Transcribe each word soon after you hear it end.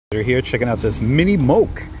They're here checking out this mini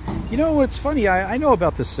MOKE. You know, it's funny, I know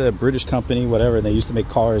about this British company, whatever. They used to make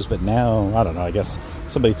cars, but now, I don't know, I guess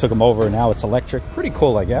somebody took them over and now it's electric. Pretty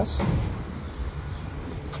cool, I guess.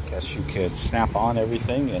 Guess you could snap on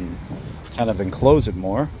everything and kind of enclose it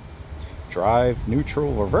more. Drive,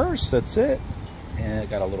 neutral, reverse, that's it. And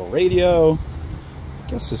got a little radio. I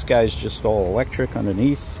guess this guy's just all electric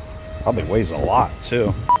underneath. Probably weighs a lot,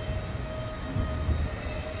 too.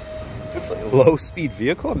 Definitely a low-speed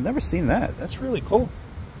vehicle. I've never seen that. That's really cool.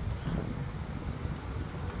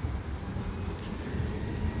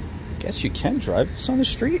 Guess you can drive this on the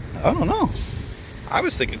street. I don't know. I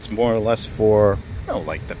was thinking it's more or less for, you know,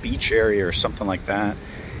 like the beach area or something like that.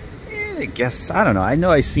 And I guess, I don't know. I know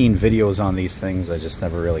I've seen videos on these things. I just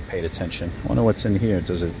never really paid attention. I wonder what's in here.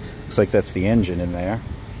 Does it, looks like that's the engine in there.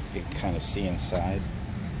 You can kind of see inside.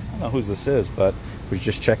 I don't know whose this is, but was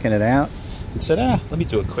just checking it out and said, let me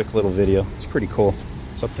do a quick little video. It's pretty cool.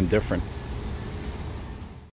 Something different.